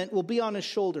government will be on his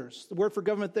shoulders. The word for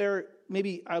government there,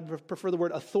 maybe I prefer the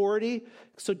word authority.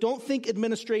 So don't think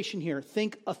administration here.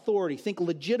 Think authority. Think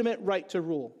legitimate right to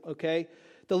rule, okay?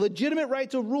 The legitimate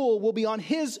right to rule will be on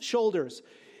his shoulders.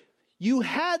 You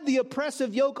had the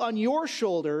oppressive yoke on your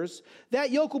shoulders.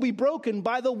 That yoke will be broken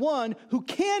by the one who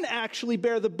can actually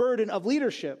bear the burden of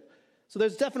leadership. So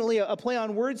there's definitely a play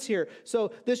on words here.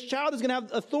 So this child is going to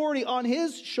have authority on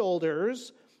his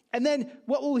shoulders. And then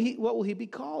what will he be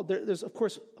called? There's, of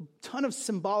course, a ton of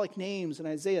symbolic names in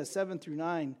Isaiah 7 through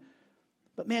 9.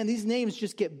 But man, these names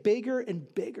just get bigger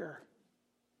and bigger.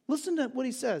 Listen to what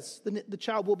he says. The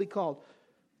child will be called.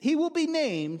 He will be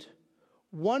named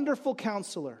Wonderful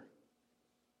Counselor.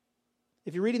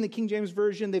 If you're reading the King James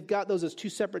Version, they've got those as two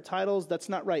separate titles. That's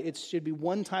not right. It should be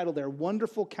one title there.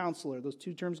 Wonderful Counselor. Those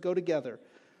two terms go together.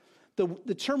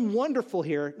 The term wonderful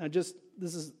here, this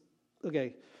is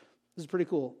pretty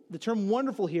cool. The term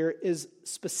wonderful here is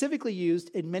specifically used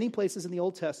in many places in the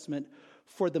Old Testament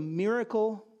for the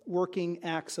miracle working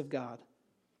acts of God.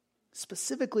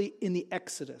 Specifically in the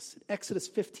Exodus. Exodus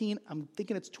 15, I'm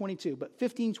thinking it's 22, but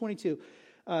 15:22.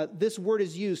 This word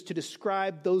is used to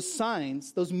describe those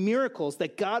signs, those miracles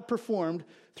that God performed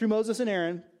through Moses and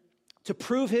Aaron to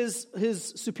prove his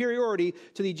superiority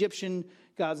to the Egyptian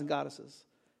gods and goddesses.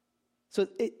 So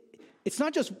it's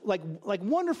not just like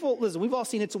wonderful. Listen, we've all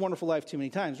seen It's a Wonderful Life too many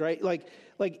times, right? Like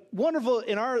wonderful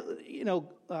in our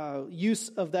use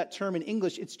of that term in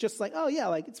English. It's just like, oh yeah,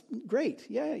 like it's great,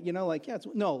 yeah, it's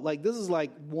no, like this is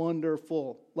like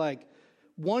wonderful, like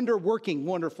wonder working,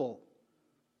 wonderful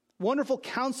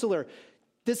counselor.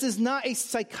 This is not a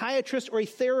psychiatrist or a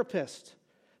therapist.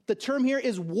 The term here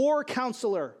is war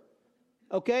counselor.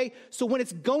 Okay? So when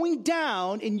it's going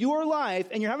down in your life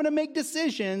and you're having to make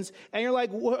decisions and you're like,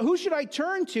 who should I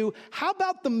turn to? How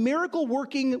about the miracle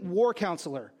working war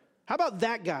counselor? How about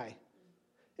that guy?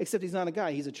 Except he's not a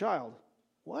guy, he's a child.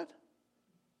 What?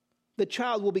 The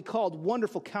child will be called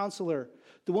Wonderful Counselor,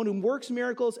 the one who works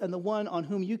miracles and the one on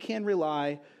whom you can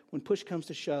rely when push comes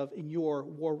to shove in your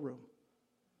war room.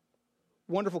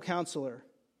 Wonderful Counselor.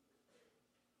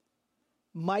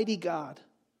 Mighty God.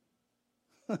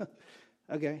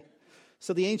 Okay.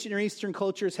 So the ancient Near Eastern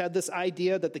cultures had this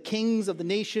idea that the kings of the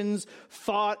nations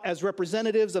fought as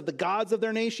representatives of the gods of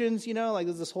their nations, like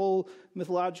there's this whole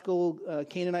mythological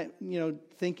Canaanite,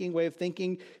 way of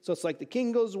thinking. So it's like the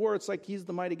king goes to war, it's like he's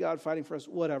the mighty God fighting for us,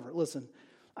 whatever. Listen,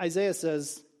 Isaiah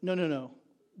says, no.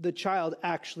 The child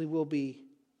actually will be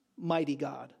mighty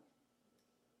God.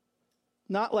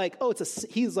 Not like,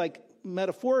 he's like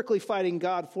metaphorically fighting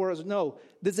God for us. No,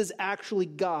 this is actually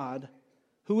God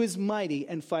who is mighty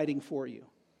and fighting for you.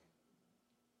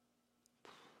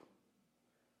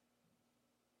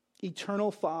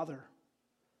 Eternal Father.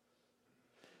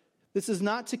 This is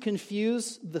not to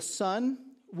confuse the Son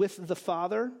with the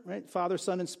Father, right? Father,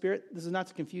 Son, and Spirit. This is not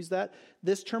to confuse that.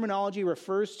 This terminology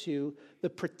refers to the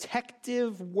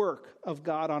protective work of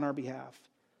God on our behalf.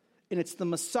 And it's the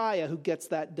Messiah who gets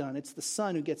that done. It's the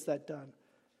Son who gets that done.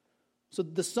 So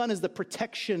the Son is the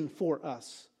protection for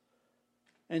us.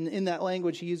 And in that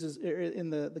language, he uses, in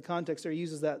the context there, he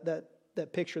uses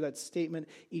that picture, that statement,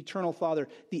 eternal Father,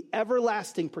 the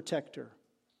everlasting protector.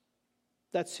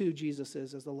 That's who Jesus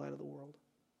is as the light of the world.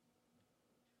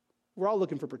 We're all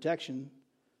looking for protection.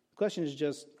 The question is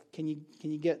just, can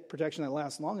you get protection that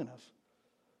lasts long enough?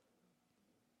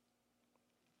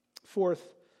 Fourth,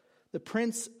 the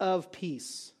Prince of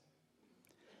Peace.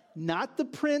 Not the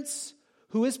prince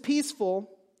who is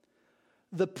peaceful,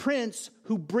 the prince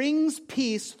who brings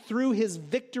peace through his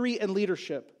victory and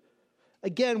leadership.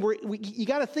 Again, you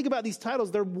got to think about these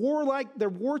titles. They're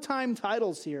wartime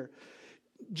titles here.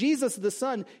 Jesus, the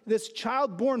Son, this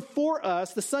child born for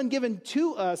us, the Son given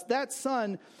to us, that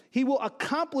Son, he will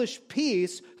accomplish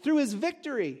peace through his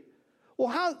victory. Well,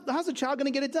 how's a child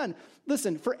going to get it done?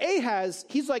 Listen, for Ahaz,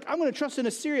 he's like, I'm going to trust in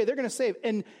Assyria. They're going to save.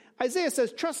 And Isaiah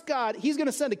says, trust God. He's going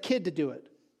to send a kid to do it.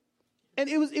 And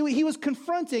he was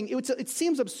confronting, it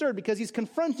seems absurd because he's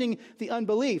confronting the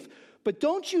unbelief. But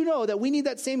don't you know that we need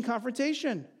that same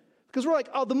confrontation? Because we're like,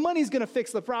 the money's going to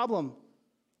fix the problem.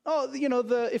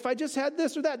 If I just had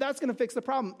this or that, that's going to fix the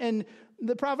problem. And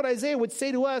the prophet Isaiah would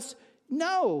say to us,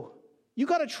 no, you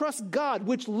got to trust God,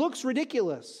 which looks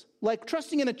ridiculous, like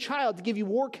trusting in a child to give you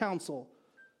war counsel.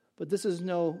 But this is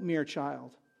no mere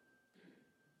child.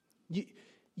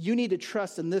 You need to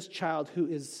trust in this child who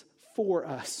is for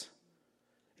us.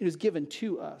 It is given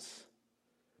to us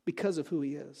because of who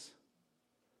he is.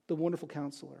 The Wonderful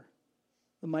Counselor,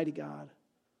 the Mighty God,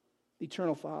 the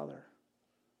Eternal Father,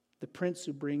 the Prince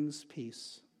who brings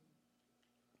peace.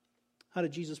 How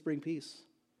did Jesus bring peace?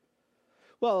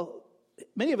 Well,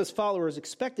 many of his followers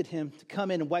expected him to come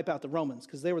in and wipe out the Romans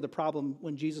because they were the problem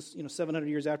when Jesus, 700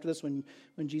 years after this, when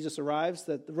Jesus arrives,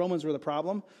 that the Romans were the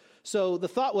problem. So the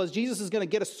thought was Jesus is going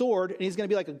to get a sword and he's going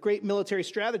to be like a great military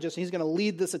strategist and he's going to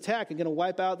lead this attack and going to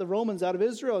wipe out the Romans out of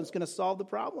Israel and it's going to solve the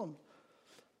problem.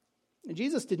 And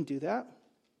Jesus didn't do that.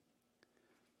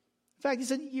 In fact, he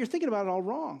said, you're thinking about it all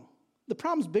wrong. The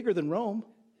problem's bigger than Rome.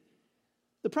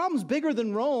 The problem's bigger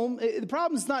than Rome. The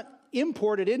problem's not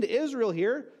imported into Israel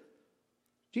here.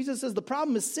 Jesus says the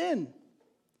problem is sin.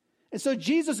 And so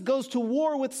Jesus goes to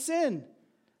war with sin.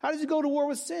 How does he go to war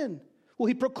with sin? Well,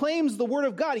 he proclaims the word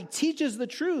of God. He teaches the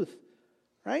truth,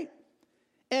 right?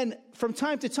 And from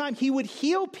time to time, he would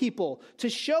heal people to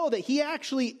show that he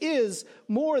actually is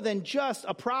more than just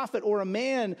a prophet or a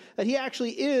man, that he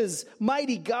actually is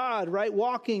mighty God, right,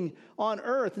 walking on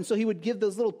earth. And so he would give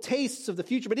those little tastes of the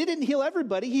future. But he didn't heal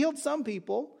everybody. He healed some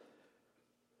people.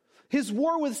 His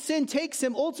war with sin takes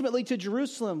him ultimately to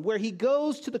Jerusalem, where he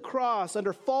goes to the cross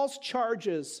under false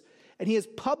charges, and he is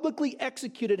publicly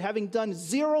executed, having done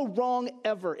zero wrong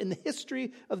ever in the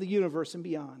history of the universe and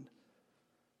beyond.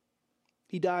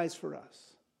 He dies for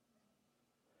us.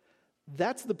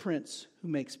 That's the prince who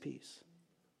makes peace.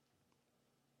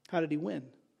 How did he win?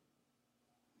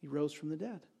 He rose from the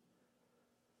dead.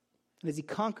 And as he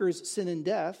conquers sin and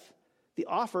death, the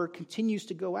offer continues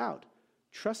to go out.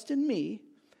 Trust in me,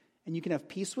 and you can have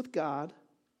peace with God.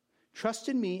 Trust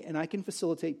in me, and I can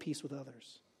facilitate peace with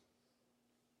others.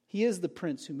 He is the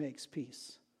prince who makes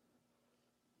peace.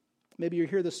 Maybe you're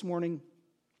here this morning,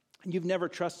 and you've never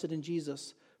trusted in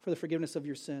Jesus for the forgiveness of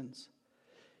your sins.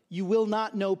 You will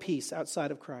not know peace outside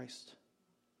of Christ.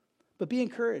 But be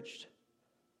encouraged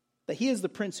that he is the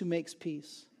prince who makes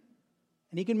peace.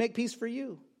 And he can make peace for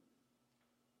you.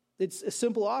 It's a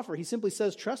simple offer. He simply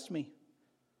says, trust me.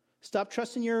 Stop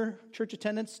trusting your church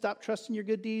attendance. Stop trusting your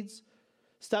good deeds.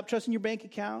 Stop trusting your bank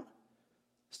account.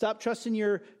 Stop trusting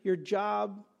your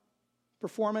job.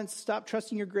 performance. Stop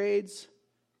trusting your grades.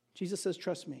 Jesus says,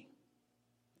 trust me.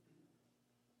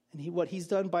 And what he's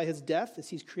done by his death is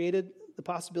he's created the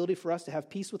possibility for us to have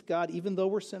peace with God, even though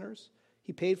we're sinners.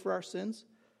 He paid for our sins.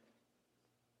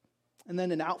 And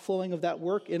then an outflowing of that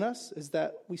work in us is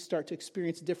that we start to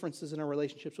experience differences in our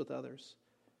relationships with others.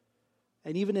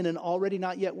 And even in an already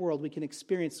not yet world, we can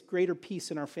experience greater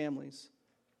peace in our families,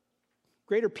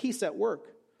 greater peace at work,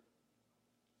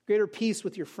 greater peace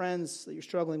with your friends that you're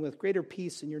struggling with, greater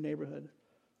peace in your neighborhood.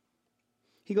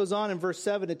 He goes on in verse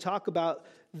 7 to talk about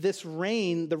this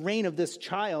reign, the reign of this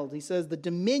child. He says the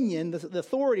dominion, the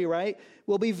authority, right,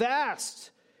 will be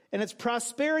vast, and its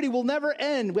prosperity will never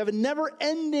end. We have a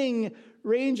never-ending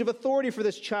range of authority for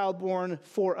this child born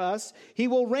for us. He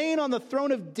will reign on the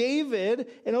throne of David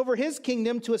and over his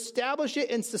kingdom to establish it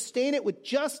and sustain it with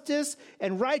justice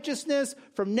and righteousness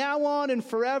from now on and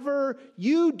forever.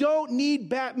 You don't need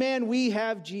Batman. We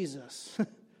have Jesus.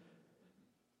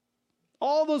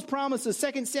 All those promises,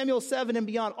 2 Samuel 7 and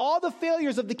beyond, all the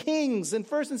failures of the kings in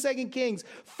 1 and 2 Kings,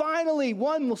 finally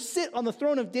one will sit on the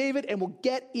throne of David and will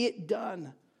get it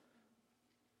done.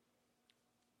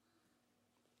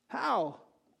 How?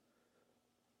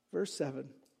 Verse 7,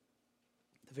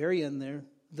 the very end there,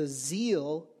 the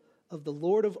zeal of the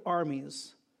Lord of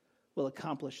armies will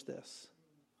accomplish this.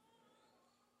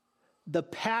 The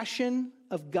passion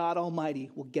of God Almighty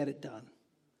will get it done.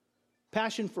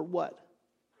 Passion for what?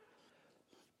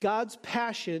 God's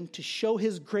passion to show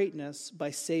his greatness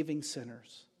by saving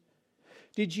sinners.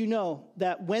 Did you know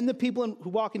that when the people who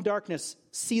walk in darkness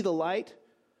see the light,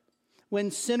 when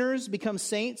sinners become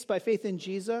saints by faith in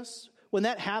Jesus, when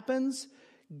that happens,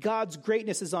 God's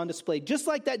greatness is on display. Just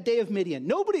like that day of Midian.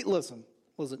 Nobody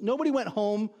went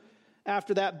home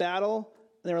after that battle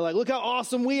and they were like, look how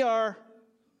awesome we are.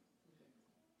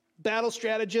 Battle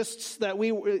strategists that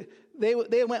we were. They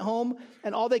went home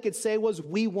and all they could say was,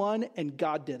 we won and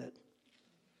God did it.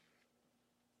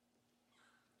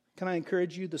 Can I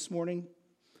encourage you this morning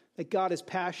that God is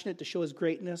passionate to show his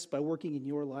greatness by working in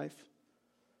your life?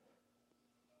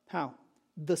 How?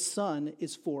 The Son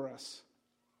is for us.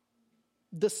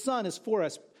 The Son is for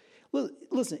us.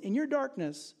 Listen, in your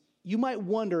darkness, you might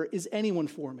wonder, is anyone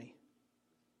for me?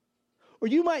 Or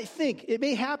you might think it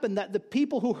may happen that the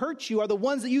people who hurt you are the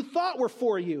ones that you thought were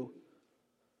for you.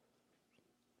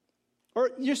 Or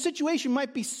your situation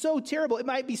might be so terrible, it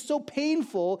might be so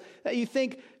painful that you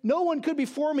think no one could be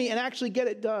for me and actually get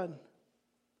it done.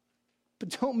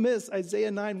 But don't miss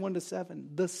Isaiah 9,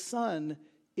 1-7. The Son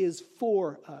is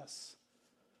for us.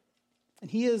 And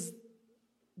he is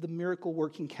the miracle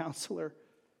working counselor.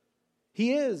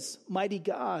 He is mighty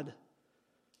God.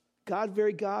 God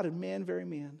very God and man very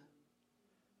man.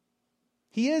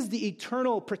 He is the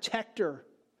eternal protector.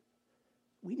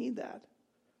 We need that.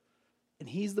 And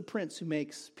he's the prince who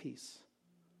makes peace.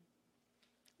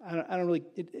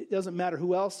 It doesn't matter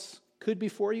who else could be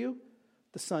for you.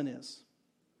 The Son is.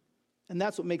 And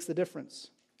that's what makes the difference.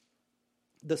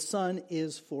 The Son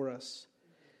is for us.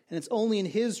 And it's only in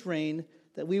his reign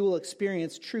that we will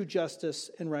experience true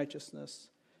justice and righteousness.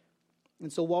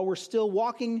 And so while we're still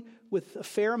walking with a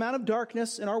fair amount of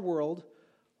darkness in our world,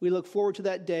 we look forward to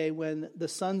that day when the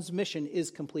Son's mission is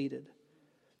completed.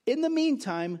 In the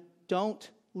meantime, don't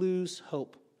lose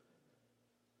hope.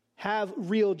 Have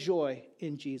real joy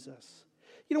in Jesus.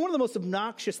 You know, one of the most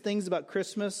obnoxious things about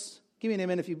Christmas, give me an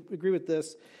amen if you agree with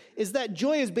this, is that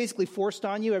joy is basically forced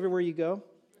on you everywhere you go.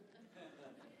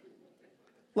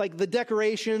 Like the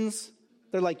decorations,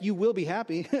 they're like, you will be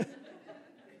happy.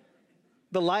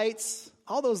 The lights,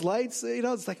 all those lights,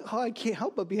 it's like, oh, I can't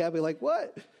help but be happy. Like,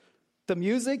 what? The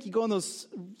music, you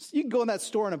can go in that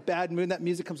store in a bad mood, and that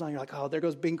music comes on, you're like, oh, there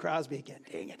goes Bing Crosby again.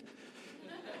 Dang it.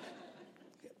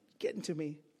 Getting to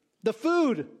me. The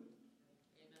food.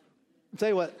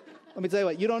 Let me tell you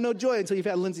what, you don't know joy until you've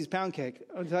had Lindsay's pound cake.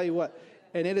 I'll tell you what.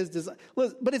 And it is designed,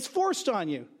 but it's forced on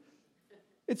you.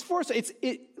 It's forced.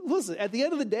 Listen, at the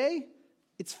end of the day,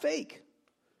 it's fake.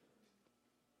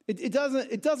 It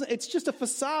doesn't, it's just a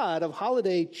facade of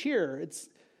holiday cheer.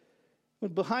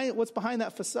 What's behind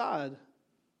that facade?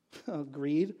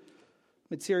 Greed,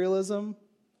 materialism,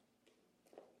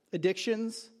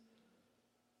 addictions,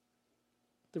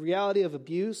 the reality of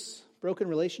abuse, broken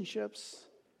relationships,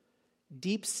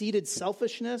 deep-seated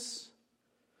selfishness.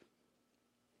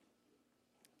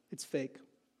 It's fake.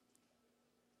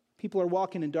 People are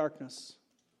walking in darkness,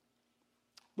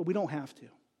 but we don't have to.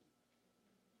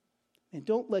 And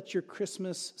don't let your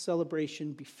Christmas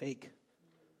celebration be fake.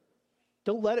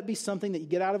 Don't let it be something that you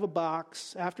get out of a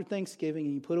box after Thanksgiving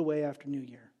and you put away after New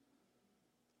Year.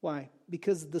 Why?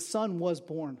 Because the Son was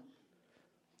born.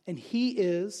 And he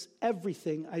is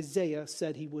everything Isaiah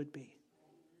said he would be.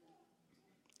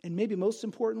 And maybe most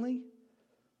importantly,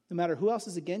 no matter who else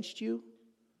is against you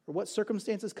or what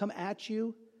circumstances come at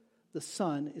you, the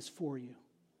Son is for you.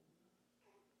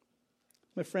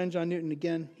 My friend John Newton,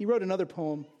 again, he wrote another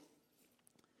poem.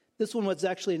 This one was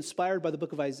actually inspired by the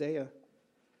book of Isaiah.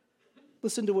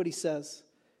 Listen to what he says.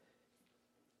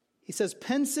 He says,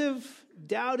 pensive,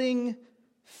 doubting,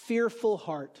 fearful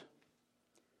heart,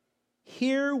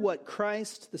 hear what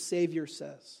Christ the Savior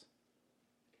says.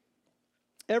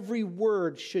 Every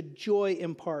word should joy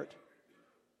impart.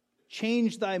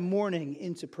 Change thy mourning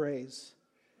into praise.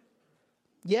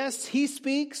 Yes, he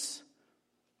speaks,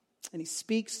 and he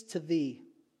speaks to thee.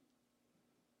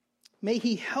 May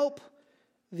he help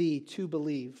thee to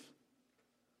believe.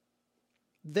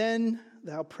 Then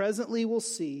thou presently will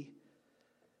see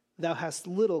thou hast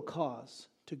little cause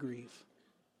to grieve.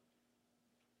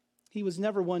 He was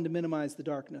never one to minimize the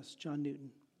darkness, John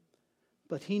Newton.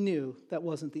 But he knew that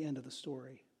wasn't the end of the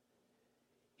story.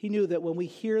 He knew that when we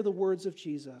hear the words of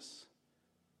Jesus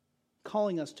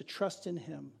calling us to trust in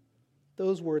him,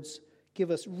 those words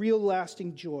give us real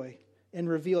lasting joy and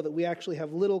reveal that we actually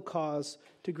have little cause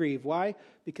to grieve. Why?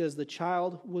 Because the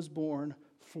child was born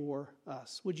for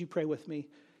us. Would you pray with me?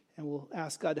 And we'll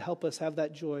ask God to help us have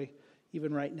that joy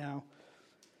even right now.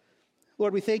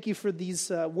 Lord, we thank you for these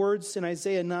words in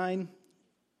Isaiah 9.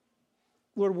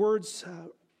 Lord, words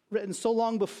written so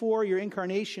long before your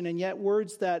incarnation, and yet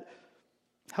words that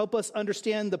help us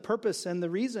understand the purpose and the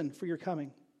reason for your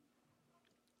coming.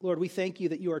 Lord, we thank you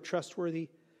that you are trustworthy.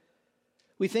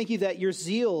 We thank you that your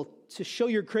zeal to show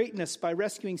your greatness by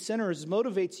rescuing sinners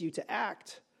motivates you to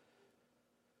act.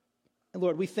 And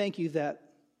Lord, we thank you that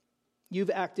you've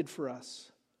acted for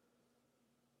us.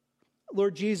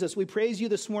 Lord Jesus, we praise you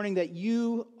this morning that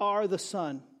you are the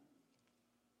Son.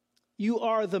 You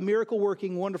are the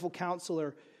miracle-working, wonderful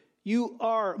counselor. You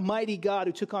are mighty God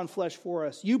who took on flesh for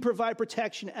us. You provide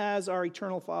protection as our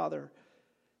eternal Father.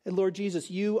 And Lord Jesus,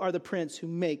 you are the Prince who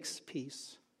makes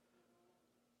peace.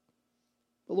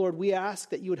 But Lord, we ask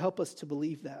that you would help us to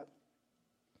believe that.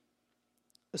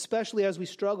 Especially as we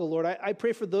struggle, Lord. I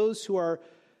pray for those who are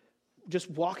just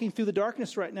walking through the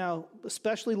darkness right now,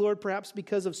 especially, Lord, perhaps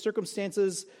because of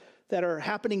circumstances that are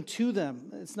happening to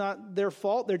them. It's not their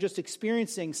fault. They're just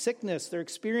experiencing sickness. They're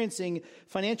experiencing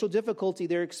financial difficulty.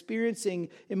 They're experiencing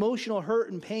emotional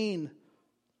hurt and pain.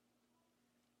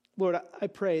 Lord, I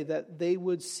pray that they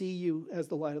would see you as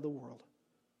the light of the world.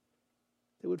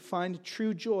 They would find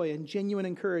true joy and genuine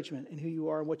encouragement in who you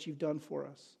are and what you've done for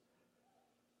us.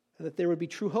 And that there would be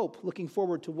true hope looking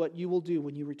forward to what you will do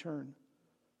when you return.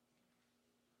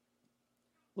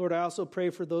 Lord, I also pray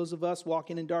for those of us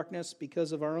walking in darkness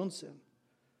because of our own sin.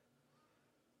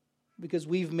 Because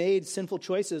we've made sinful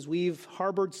choices. We've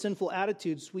harbored sinful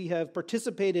attitudes. We have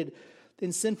participated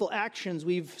in sinful actions.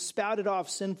 We've spouted off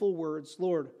sinful words.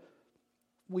 Lord,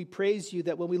 we praise you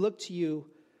that when we look to you,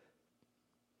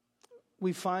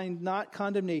 we find not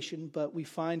condemnation, but we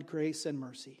find grace and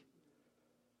mercy.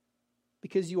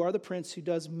 Because you are the Prince who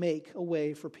does make a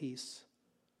way for peace.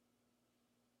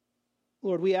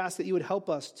 Lord, we ask that you would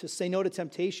help us to say no to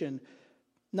temptation,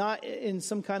 not in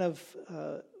some kind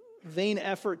of vain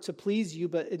effort to please you,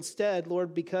 but instead,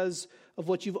 Lord, because of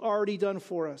what you've already done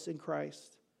for us in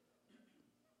Christ.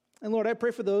 And Lord, I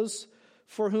pray for those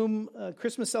for whom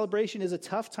Christmas celebration is a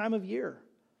tough time of year.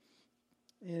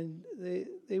 And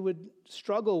they would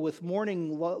struggle with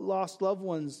mourning lost loved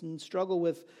ones and struggle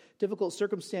with difficult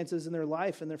circumstances in their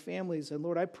life and their families. And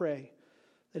Lord, I pray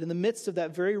that in the midst of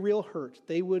that very real hurt,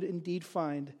 they would indeed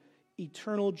find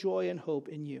eternal joy and hope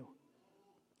in you.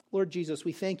 Lord Jesus,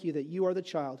 we thank you that you are the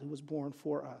child who was born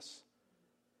for us.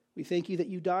 We thank you that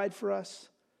you died for us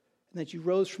and that you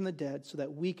rose from the dead so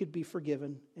that we could be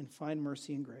forgiven and find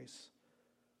mercy and grace.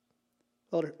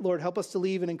 Lord, help us to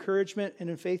leave in encouragement and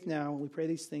in faith now. And we pray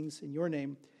these things in your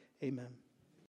name. Amen.